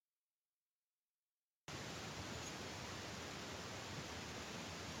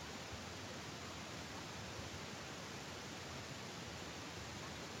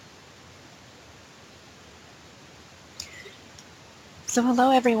So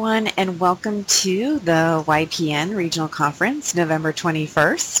hello everyone and welcome to the YPN Regional Conference, November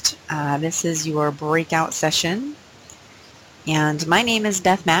 21st. This is your breakout session. And my name is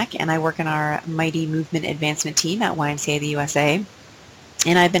Beth Mack and I work in our Mighty Movement Advancement team at YMCA of the USA.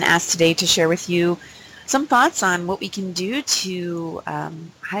 And I've been asked today to share with you some thoughts on what we can do to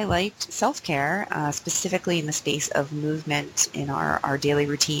highlight self-care, specifically in the space of movement in our daily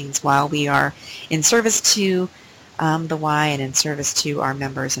routines while we are in service to the Y and in service to our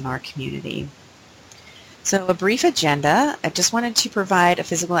members in our community. So a brief agenda. I just wanted to provide a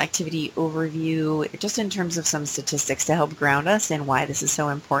physical activity overview just in terms of some statistics to help ground us in why this is so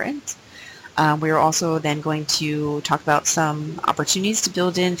important. We are also then going to talk about some opportunities to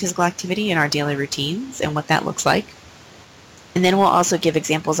build in physical activity in our daily routines and what that looks like. And then we'll also give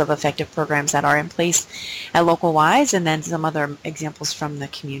examples of effective programs that are in place at local Ys and then some other examples from the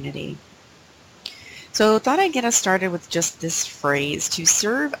community. So I thought I'd get us started with just this phrase, to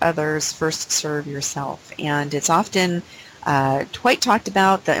serve others, first serve yourself. And it's often quite talked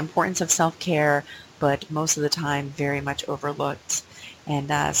about, the importance of self-care, but most of the time very much overlooked.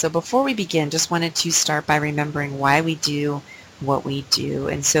 And so before we begin, just wanted to start by remembering why we do what we do.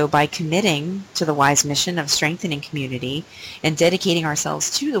 And so by committing to the Y's mission of strengthening community and dedicating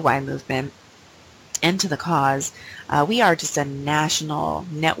ourselves to the Y movement, and to the cause, we are just a national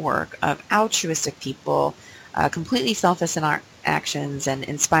network of altruistic people, completely selfless in our actions and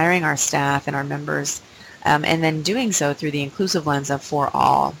inspiring our staff and our members, and then doing so through the inclusive lens of for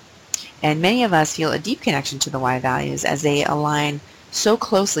all. And many of us feel a deep connection to the Y values as they align so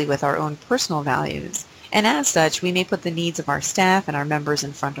closely with our own personal values. And as such, we may put the needs of our staff and our members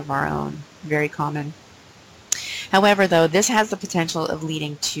in front of our own. Very common. However, though, this has the potential of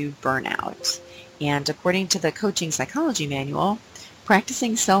leading to burnout. And according to the Coaching Psychology Manual,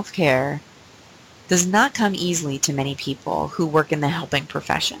 practicing self-care does not come easily to many people who work in the helping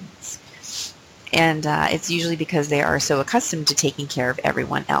professions. And it's usually because they are so accustomed to taking care of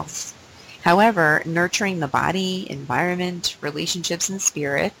everyone else. However, nurturing the body, environment, relationships, and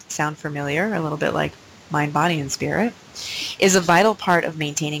spirit, sound familiar, a little bit like mind, body, and spirit, is a vital part of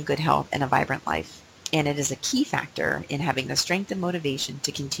maintaining good health and a vibrant life. And it is a key factor in having the strength and motivation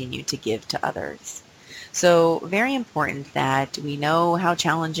to continue to give to others. So very important that we know how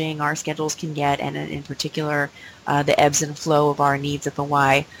challenging our schedules can get, and in particular, the ebbs and flow of our needs at the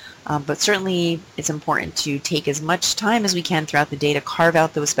Y. But certainly it's important to take as much time as we can throughout the day to carve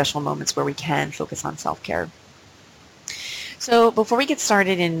out those special moments where we can focus on self-care. So before we get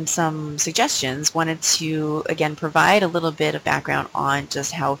started in some suggestions, wanted to again provide a little bit of background on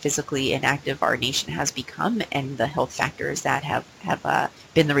just how physically inactive our nation has become and the health factors that have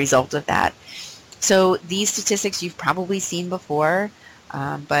been the result of that. So these statistics you've probably seen before,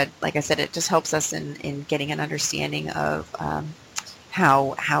 but like I said, it just helps us in getting an understanding of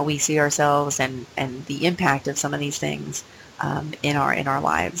how we see ourselves and the impact of some of these things in our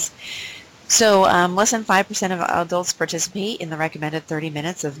lives. So less than 5% of adults participate in the recommended 30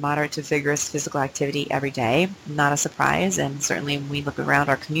 minutes of moderate to vigorous physical activity every day. Not a surprise, and certainly when we look around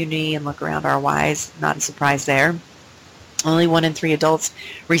our community and look around our Ys, not a surprise there. Only 1 in 3 adults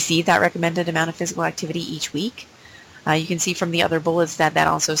receive that recommended amount of physical activity each week. You can see from the other bullets that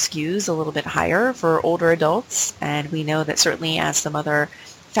also skews a little bit higher for older adults, and we know that certainly as some other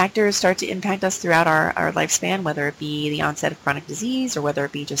factors start to impact us throughout our lifespan, whether it be the onset of chronic disease or whether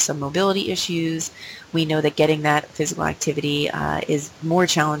it be just some mobility issues, we know that getting that physical activity is more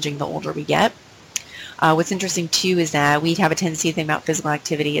challenging the older we get. What's interesting too is that we have a tendency to think about physical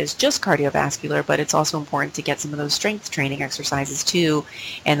activity as just cardiovascular, but it's also important to get some of those strength training exercises too,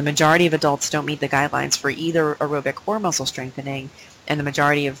 and the majority of adults don't meet the guidelines for either aerobic or muscle strengthening, and the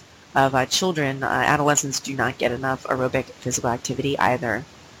majority of children, adolescents, do not get enough aerobic physical activity either.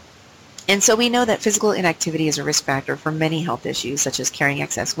 And so we know that physical inactivity is a risk factor for many health issues, such as carrying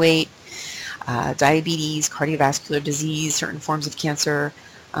excess weight, diabetes, cardiovascular disease, certain forms of cancer,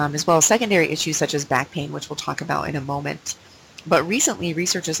 as well as secondary issues such as back pain, which we'll talk about in a moment. But recently,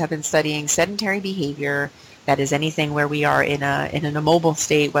 researchers have been studying sedentary behavior, that is anything where we are in an immobile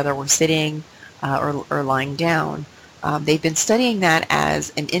state, whether we're sitting or lying down. They've been studying that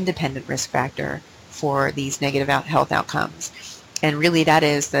as an independent risk factor for these negative health outcomes. And really that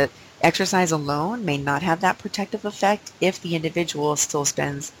is that exercise alone may not have that protective effect if the individual still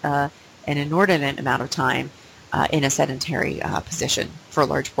spends an inordinate amount of time in a sedentary position for a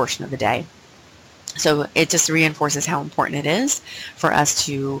large portion of the day. So it just reinforces how important it is for us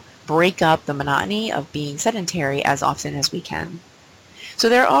to break up the monotony of being sedentary as often as we can. So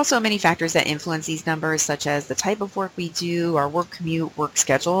there are also many factors that influence these numbers, such as the type of work we do, our work commute, work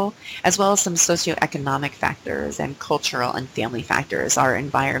schedule, as well as some socioeconomic factors and cultural and family factors, our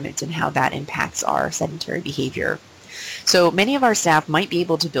environment and how that impacts our sedentary behavior. So many of our staff might be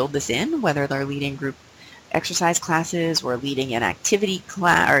able to build this in, whether they're leading group exercise classes or leading an activity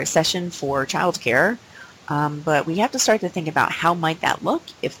class or session for childcare. But we have to start to think about how might that look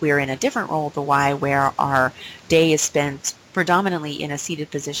if we're in a different role of the Y, where our day is spent predominantly in a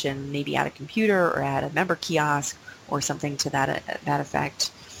seated position, maybe at a computer or at a member kiosk or something to that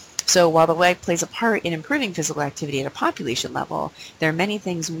effect. So while the Y plays a part in improving physical activity at a population level, there are many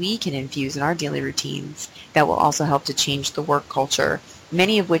things we can infuse in our daily routines that will also help to change the work culture,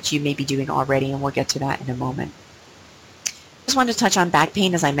 many of which you may be doing already, and we'll get to that in a moment. Just wanted to touch on back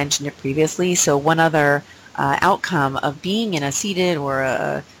pain as I mentioned it previously. So one other outcome of being in a seated or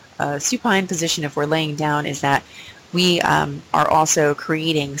a supine position if we're laying down is that we are also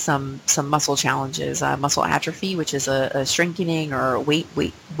creating some muscle challenges, muscle atrophy, which is a shrinking or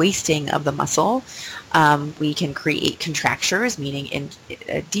wasting of the muscle. We can create contractures, meaning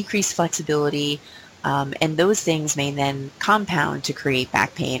decreased flexibility, and those things may then compound to create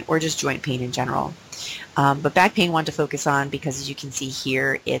back pain or just joint pain in general. But back pain I want to focus on because, as you can see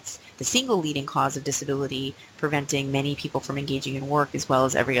here, it's the single leading cause of disability, preventing many people from engaging in work as well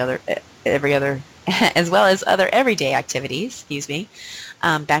as as well as other everyday activities. Excuse me.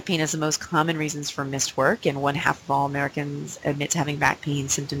 Back pain is the most common reasons for missed work, and 1/2 of all Americans admit to having back pain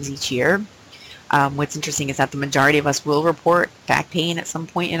symptoms each year. What's interesting is that the majority of us will report back pain at some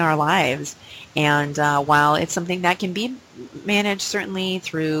point in our lives. And while it's something that can be managed certainly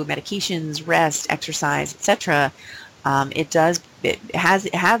through medications, rest, exercise, etc., it has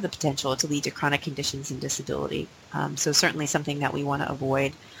the potential to lead to chronic conditions and disability. So certainly something that we want to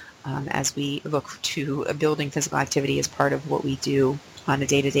avoid as we look to building physical activity as part of what we do on a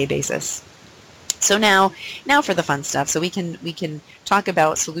day-to-day basis. So now for the fun stuff. So we can talk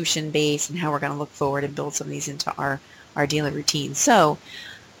about solution-based and how we're going to look forward and build some of these into our daily routine. So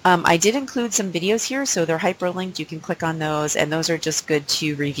I did include some videos here, so they're hyperlinked. You can click on those, and those are just good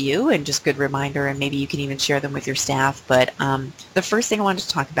to review and just good reminder, and maybe you can even share them with your staff. But the first thing I wanted to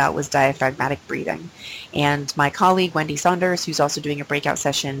talk about was diaphragmatic breathing. And my colleague, Wendy Saunders, who's also doing a breakout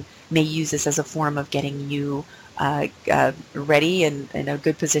session, may use this as a form of getting you ready and in a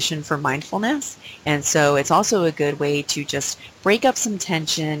good position for mindfulness. And so it's also a good way to just break up some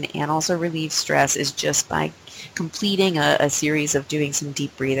tension and also relieve stress is just by completing a series of doing some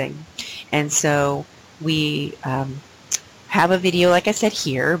deep breathing. And so we have a video, like I said,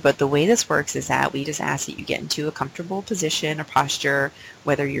 here, but the way this works is that we just ask that you get into a comfortable position or posture,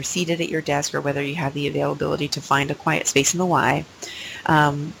 whether you're seated at your desk or whether you have the availability to find a quiet space in the Y.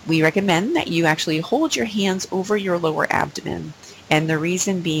 We recommend that you actually hold your hands over your lower abdomen, and the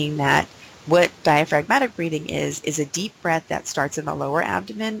reason being that what diaphragmatic breathing is a deep breath that starts in the lower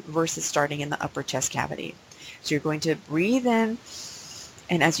abdomen versus starting in the upper chest cavity. So you're going to breathe in,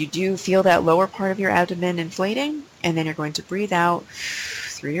 and as you do, feel that lower part of your abdomen inflating, and then you're going to breathe out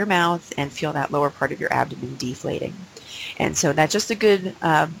through your mouth and feel that lower part of your abdomen deflating. And so that's just a good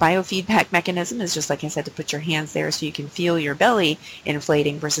biofeedback mechanism, is just like I said, to put your hands there so you can feel your belly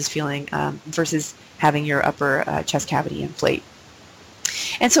inflating versus having your upper chest cavity inflate.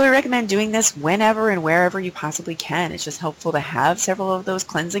 And so we recommend doing this whenever and wherever you possibly can. It's just helpful to have several of those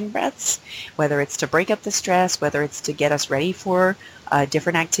cleansing breaths, whether it's to break up the stress, whether it's to get us ready for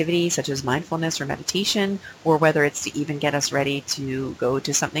different activities such as mindfulness or meditation, or whether it's to even get us ready to go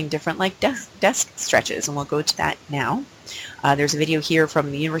to something different like desk stretches, and we'll go to that now. There's a video here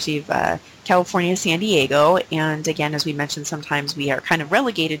from the University of California, San Diego, and again, as we mentioned, sometimes we are kind of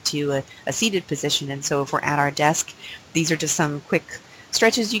relegated to a seated position, and so if we're at our desk, these are just some quick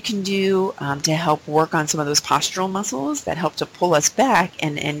stretches you can do to help work on some of those postural muscles that help to pull us back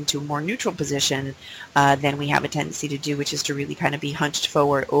and into a more neutral position than we have a tendency to do, which is to really kind of be hunched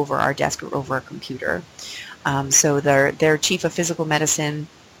forward over our desk or over a computer. So their chief of physical medicine,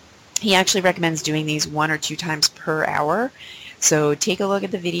 he actually recommends doing these 1 or 2 times per hour. So take a look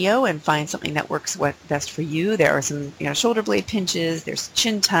at the video and find something that works best for you. There are some shoulder blade pinches, there's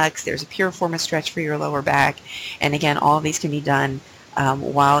chin tucks, there's a piriformis stretch for your lower back, and again, all of these can be done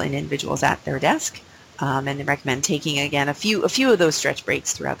while an individual is at their desk, and they recommend taking again a few of those stretch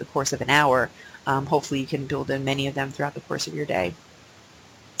breaks throughout the course of an hour. Hopefully you can build in many of them throughout the course of your day.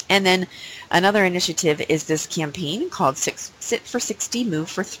 And then another initiative is this campaign called Sit for 60, Move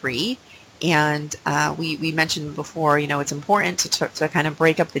for 3. And we mentioned before, it's important to kind of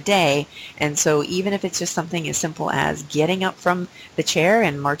break up the day. And so even if it's just something as simple as getting up from the chair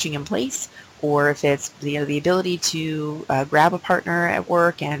and marching in place, or if it's the ability to grab a partner at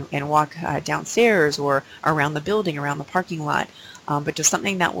work and walk downstairs or around the building, around the parking lot, but just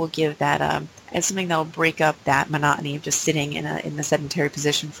something that will give that, it's something that will break up that monotony of just sitting in the sedentary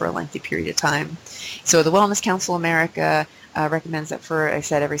position for a lengthy period of time. So the Wellness Council America recommends that for, I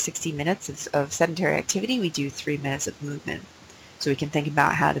said, every 60 minutes of sedentary activity, we do 3 minutes of movement. So we can think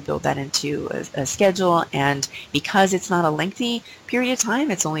about how to build that into a schedule, and because it's not a lengthy period of time,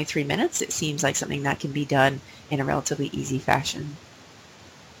 it's only 3 minutes, it seems like something that can be done in a relatively easy fashion.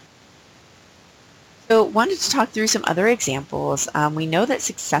 So wanted to talk through some other examples. We know that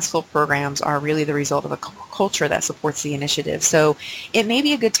successful programs are really the result of a culture that supports the initiative. So it may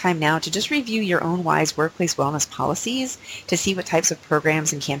be a good time now to just review your own WISE workplace wellness policies to see what types of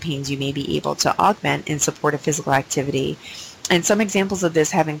programs and campaigns you may be able to augment in support of physical activity. And some examples of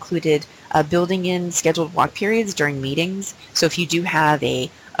this have included building in scheduled walk periods during meetings. So if you do have a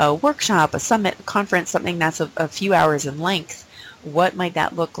workshop, a summit, a conference, something that's a few hours in length, what might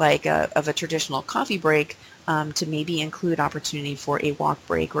that look like of a traditional coffee break to maybe include opportunity for a walk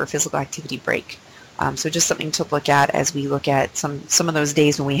break or a physical activity break? So just something to look at as we look at some of those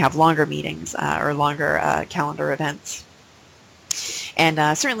days when we have longer meetings or longer calendar events. And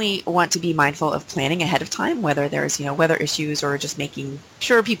certainly want to be mindful of planning ahead of time, whether there's weather issues or just making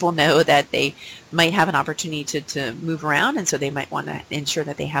sure people know that they might have an opportunity to move around, and so they might want to ensure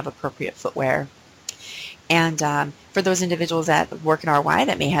that they have appropriate footwear. And for those individuals that work in RY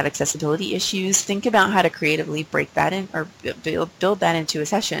that may have accessibility issues, think about how to creatively break that in or build that into a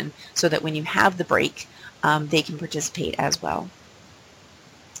session so that when you have the break, they can participate as well.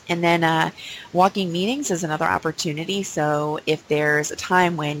 And then walking meetings is another opportunity. So if there's a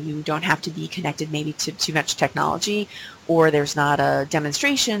time when you don't have to be connected maybe to too much technology, or there's not a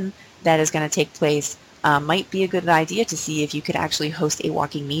demonstration that is going to take place, might be a good idea to see if you could actually host a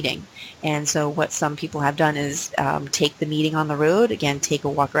walking meeting. And so what some people have done is take the meeting on the road, again, take a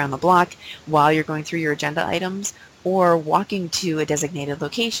walk around the block while you're going through your agenda items, or walking to a designated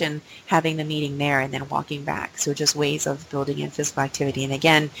location, having the meeting there, and then walking back. So just ways of building in physical activity. And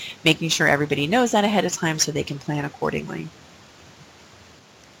again, making sure everybody knows that ahead of time so they can plan accordingly.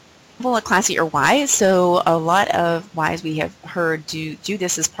 At Classy or WISE, so a lot of WISE we have heard do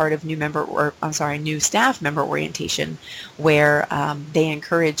this as part of new staff member orientation, where they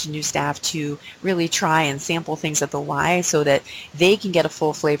encourage new staff to really try and sample things at the Y so that they can get a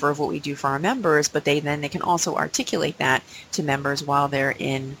full flavor of what we do for our members, but they can also articulate that to members while they're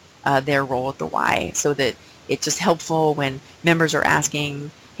in their role at the Y, so that it's just helpful when members are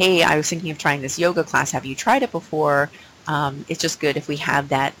asking, hey, I was thinking of trying this yoga class, have you tried it before? It's just good if we have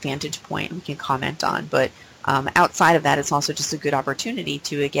that vantage point we can comment on. But outside of that, it's also just a good opportunity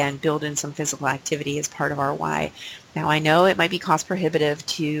to, again, build in some physical activity as part of our Y. Now, I know it might be cost prohibitive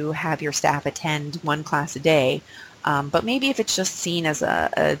to have your staff attend one class a day, but maybe if it's just seen as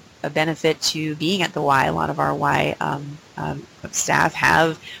a benefit to being at the Y, a lot of our Y staff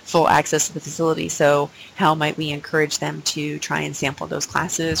have full access to the facility, so how might we encourage them to try and sample those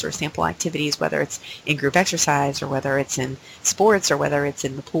classes or sample activities, whether it's in group exercise or whether it's in sports or whether it's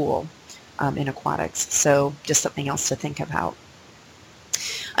in the pool in aquatics. So just something else to think about.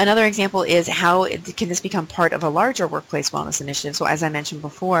 Another example is how can this become part of a larger workplace wellness initiative. So as I mentioned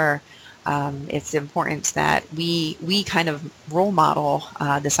before, it's important that we kind of role model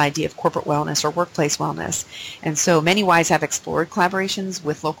this idea of corporate wellness or workplace wellness. And so many Ys have explored collaborations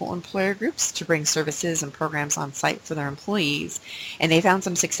with local employer groups to bring services and programs on site for their employees. And they found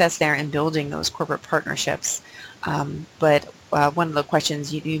some success there in building those corporate partnerships. But one of the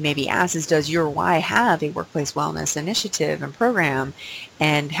questions you may be asked is, does your Y have a workplace wellness initiative and program?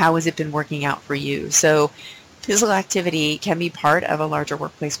 And how has it been working out for you? So physical activity can be part of a larger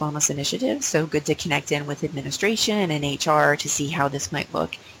workplace wellness initiative, so good to connect in with administration and HR to see how this might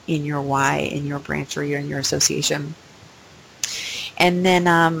look in your Y, in your branch, or in your association. And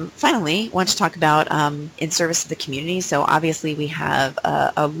then finally, want to talk about in service to the community. So obviously we have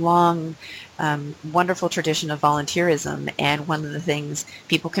a long, wonderful tradition of volunteerism, and one of the things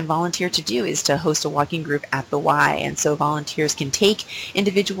people can volunteer to do is to host a walking group at the Y. And so volunteers can take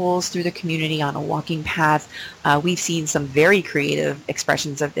individuals through the community on a walking path. We've seen some very creative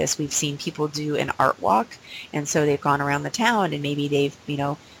expressions of this. We've seen people do an art walk, and so they've gone around the town and maybe they've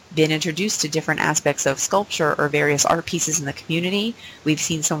been introduced to different aspects of sculpture or various art pieces in the community. We've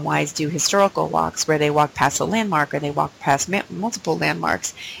seen some Ys do historical walks where they walk past a landmark or they walk past multiple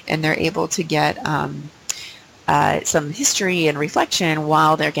landmarks, and they're able to get some history and reflection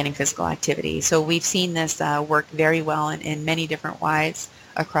while they're getting physical activity. So we've seen this work very well in many different Ys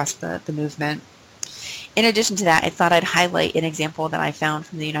across the movement. In addition to that, I thought I'd highlight an example that I found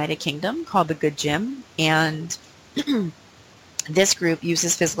from the United Kingdom called the Good Gym. And this group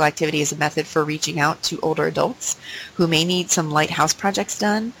uses physical activity as a method for reaching out to older adults who may need some light house projects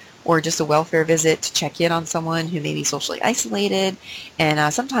done or just a welfare visit to check in on someone who may be socially isolated.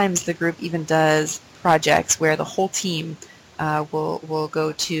 And sometimes the group even does projects where the whole team will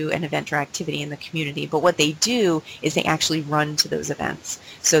go to an event or activity in the community. But what they do is they actually run to those events.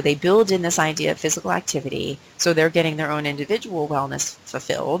 So they build in this idea of physical activity, so they're getting their own individual wellness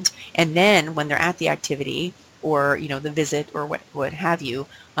fulfilled. And then when they're at the activity, or the visit or what have you,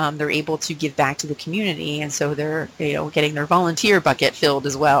 they're able to give back to the community, and so they're getting their volunteer bucket filled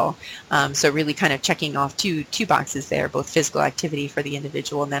as well. So really kind of checking off two boxes there, both physical activity for the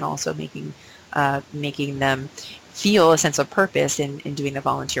individual and then also making them feel a sense of purpose in doing the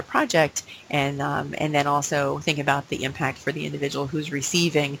volunteer project, and then also think about the impact for the individual who's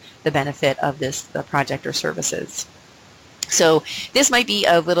receiving the benefit of the project or services. So this might be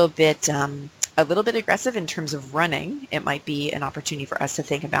a little bit aggressive in terms of running. It might be an opportunity for us to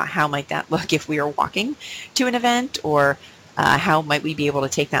think about how might that look if we are walking to an event, or how might we be able to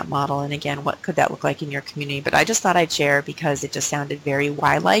take that model, and again, what could that look like in your community? But I just thought I'd share because it just sounded very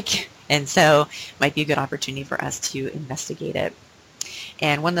Y-like, and so it might be a good opportunity for us to investigate it.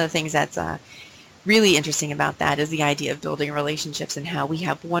 And one of the things that's really interesting about that is the idea of building relationships, and how we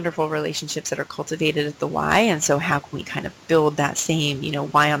have wonderful relationships that are cultivated at the Y, and so how can we kind of build that same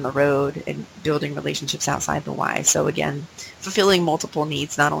Y on the road and building relationships outside the Y. So again, fulfilling multiple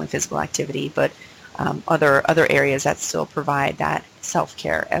needs, not only physical activity, but other areas that still provide that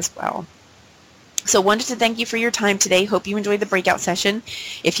self-care as well. So wanted to thank you for your time today. Hope you enjoyed the breakout session.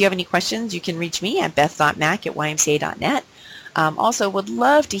 If you have any questions, you can reach me at beth.mack@ymca.net. Also, would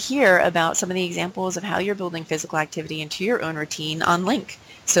love to hear about some of the examples of how you're building physical activity into your own routine on Link.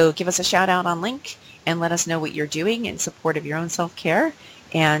 So give us a shout out on Link and let us know what you're doing in support of your own self-care.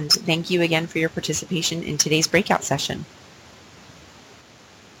 And thank you again for your participation in today's breakout session.